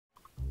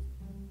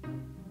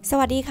ส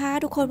วัสดีค่ะ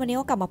ทุกคนวันนี้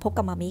ก็กลับมาพบ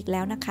กับมามีอีกแ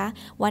ล้วนะคะ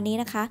วันนี้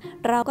นะคะ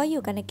เราก็อ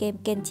ยู่กันในเกม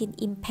Genshin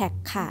Impact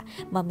ค่ะ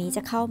มามีจ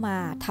ะเข้ามา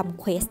ทำ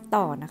เควส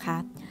ต่อนะคะ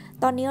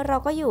ตอนนี้เรา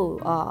ก็อยู่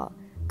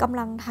กำ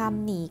ลังท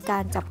ำหนีกา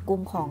รจับกุ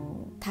มของ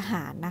ทห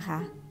ารนะคะ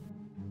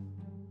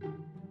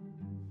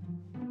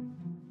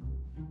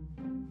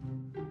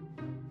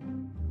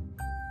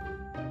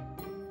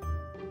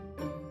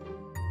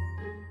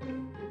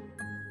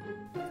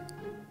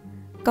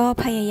ก็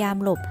พยายาม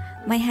หลบ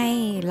ไม่ให้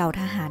เหล่า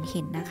ทหารเ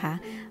ห็นนะคะ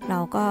เรา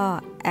ก็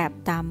แอบ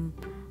ตาม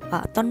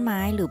ต้นไม้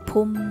หรือ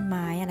พุ่มไ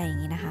ม้อะไรอย่า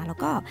งนี้นะคะแล้ว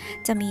ก็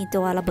จะมี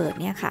ตัวระเบิด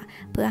เนี่ยค่ะ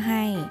เพื่อใ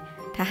ห้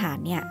ทหาร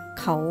เนี่ย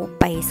เขา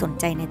ไปสน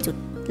ใจในจุด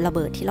ระเ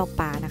บิดที่เรา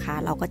ปานะคะ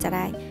เราก็จะไ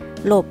ด้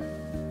หลบ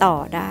ต่อ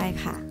ได้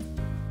ค่ะ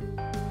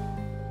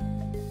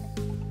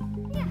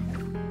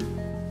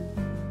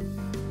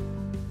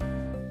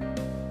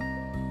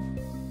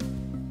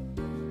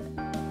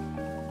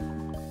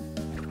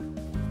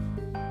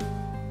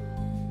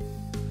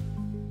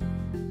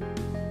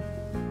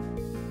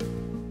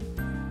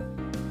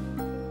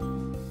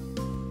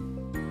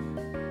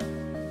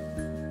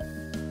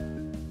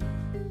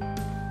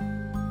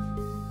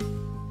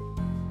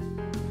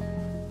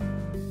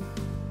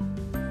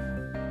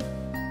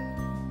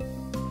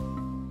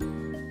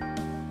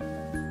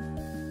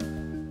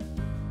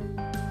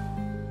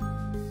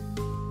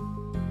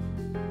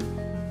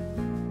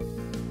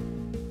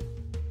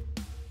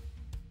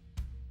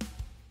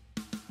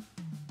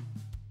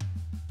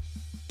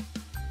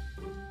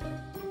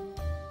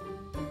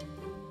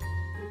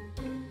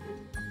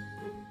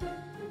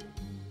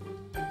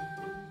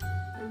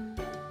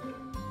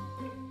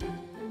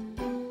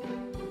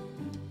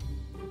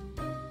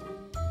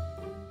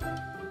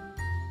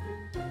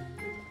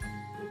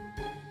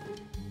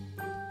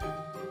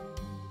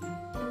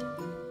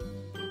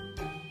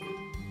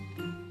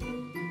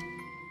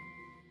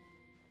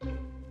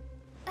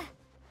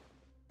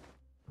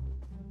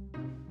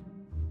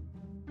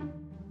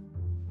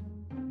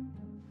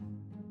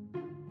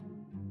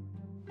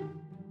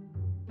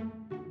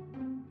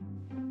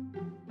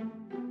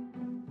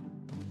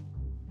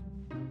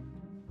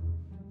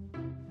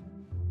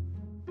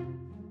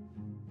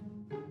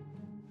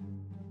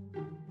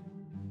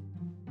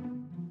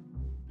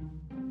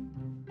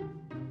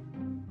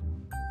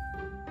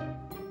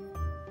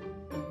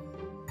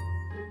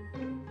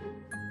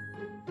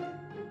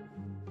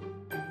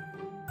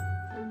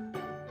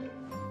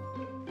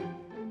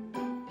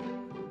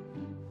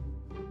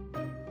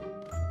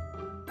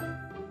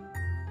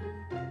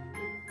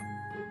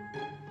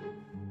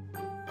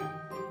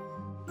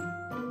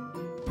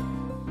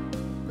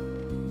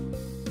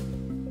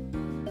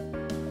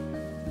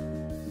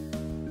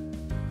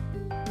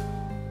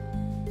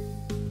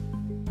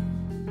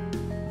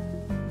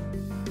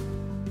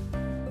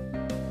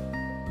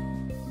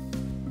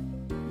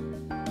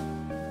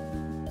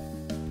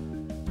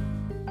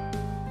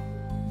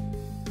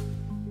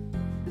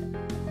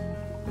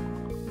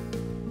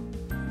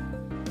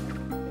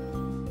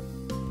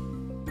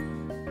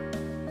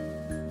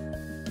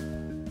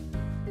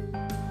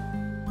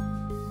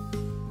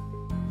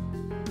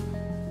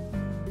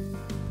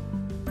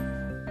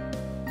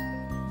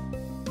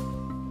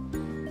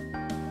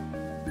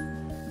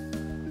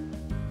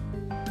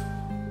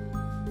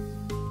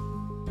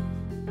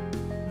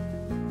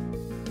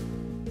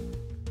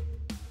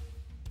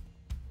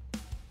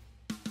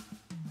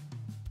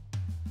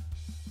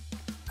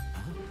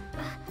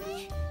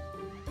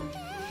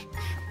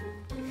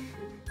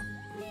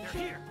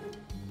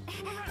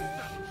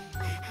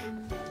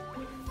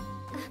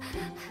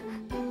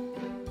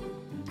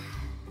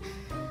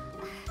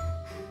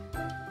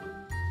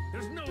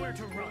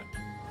To run.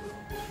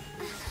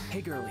 Hey,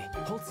 girlie,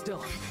 hold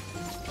still.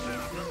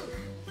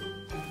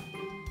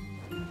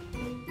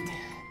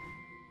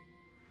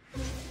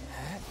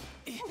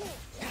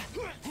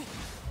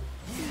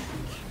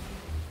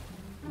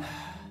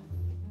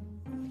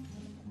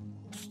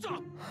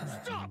 Stop!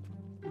 Stop!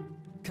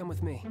 Come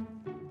with me.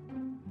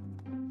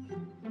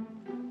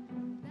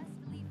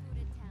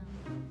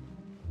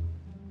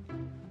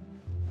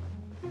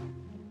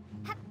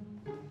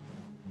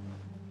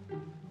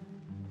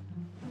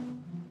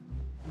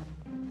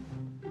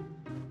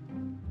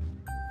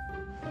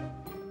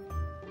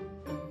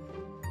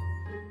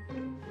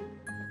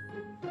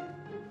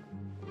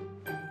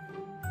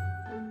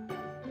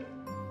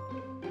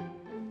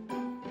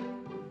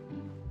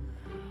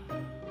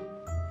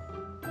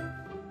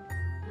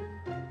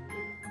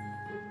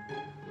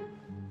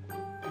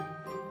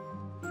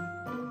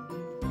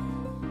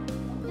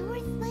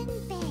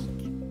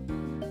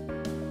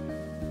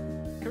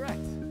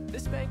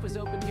 This bank was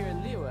opened here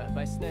in Liyue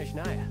by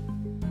Snezhnaya.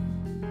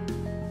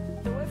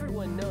 Though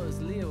everyone knows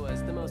Liyue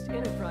is the most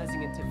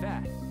enterprising in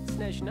Teyvat,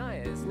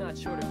 Snezhnaya is not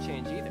short of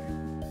change either.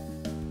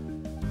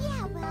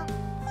 Yeah, well,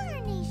 poorer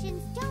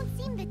nations don't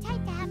seem the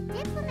type to have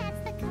diplomats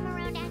that come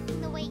around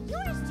acting the way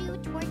yours do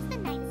towards the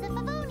Knights of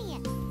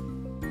Avonia.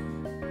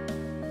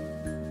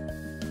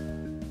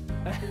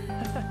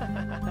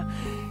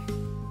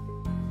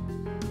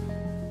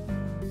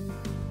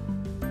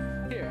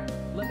 Here,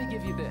 let me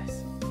give you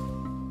this.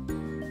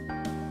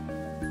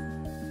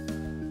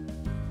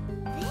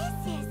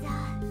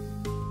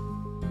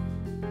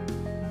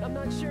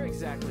 Sure,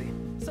 exactly.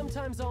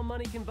 Sometimes all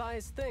money can buy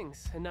is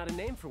things, and not a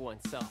name for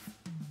oneself.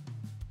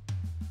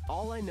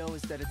 All I know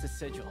is that it's a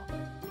sigil.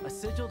 A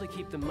sigil to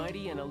keep the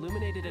mighty and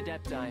illuminated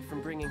Adepti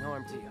from bringing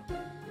harm to you.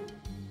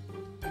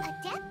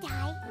 Adepti?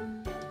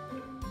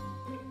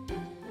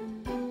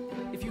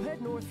 If you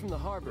head north from the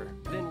harbor,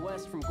 then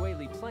west from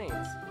Guili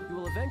Plains, you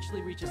will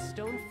eventually reach a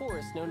stone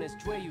forest known as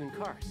Dwayun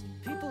Karst.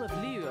 People of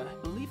Liyue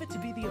believe it to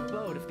be the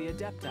abode of the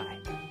Adepti.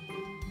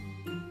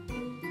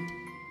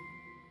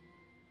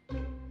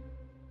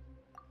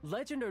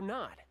 Legend or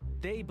not,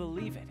 they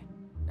believe it.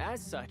 As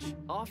such,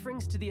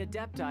 offerings to the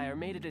Adepti are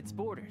made at its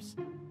borders.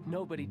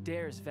 Nobody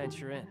dares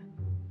venture in.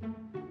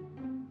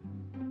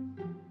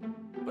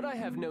 But I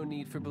have no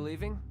need for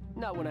believing,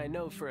 not when I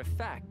know for a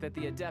fact that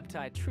the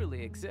Adepti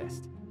truly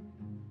exist.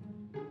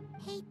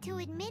 Hate to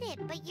admit it,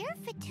 but your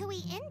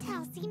Fatui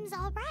intel seems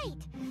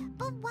alright.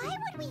 But why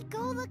would we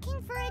go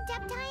looking for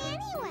Adepti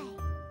anyway?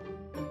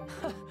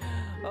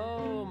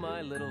 Oh,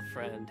 my little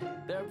friend.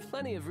 There are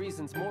plenty of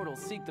reasons mortals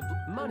seek the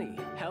money,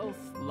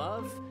 health,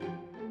 love.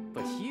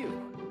 But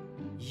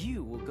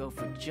you will go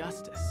for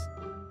justice.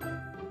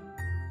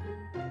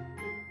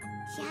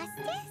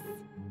 Justice?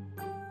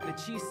 The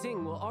Qi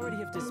Sing will already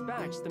have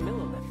dispatched the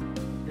Millelith.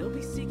 They'll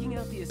be seeking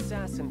out the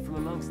assassin from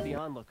amongst the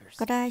onlookers.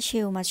 ก็ได้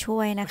ชิลมาช่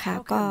วยนะคะ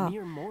ก็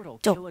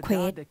จบเคว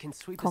ส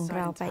ของเ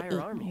ราไปอี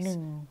ก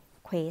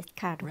1เควส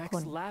ค่ะทุกค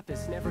น Rex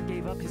Lapis never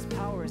gave up his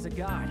power as a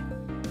god.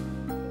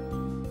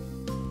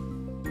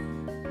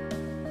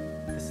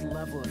 This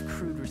level of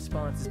crude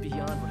response is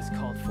beyond what is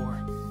called for.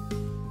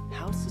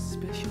 How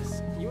suspicious.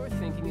 Your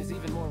thinking is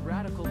even more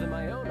radical than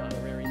my own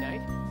honorary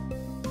knight.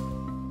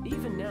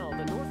 Even now,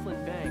 the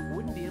Northland Bank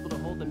wouldn't be able to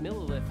hold the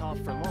Millelith off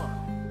for long,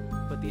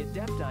 but the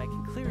Adepti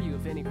can clear you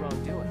of any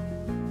wrongdoing.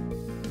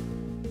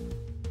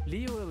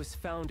 Liyue was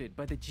founded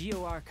by the Geo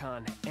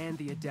Archon and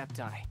the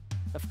Adepti.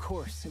 Of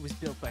course, it was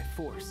built by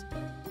force.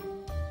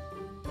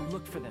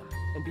 Look for them,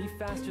 and be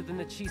faster than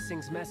the Qi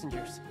Sing's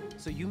messengers,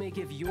 so you may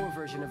give your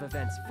version of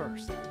events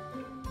first.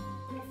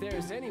 If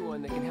there's anyone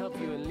that can help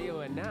you in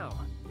Liyue now,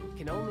 it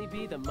can only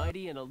be the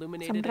mighty and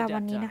illuminated สำหรับ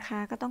วันนี้ Adepti. นะคะ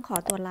ก็ต้องขอ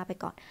ตัวลาไป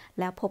ก่อน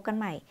แล้วพบกัน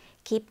ใหม่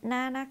คลิปหน้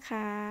านะค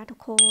ะทุก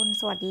คน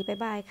สวัสดีบ๊าย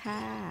บายค่ะ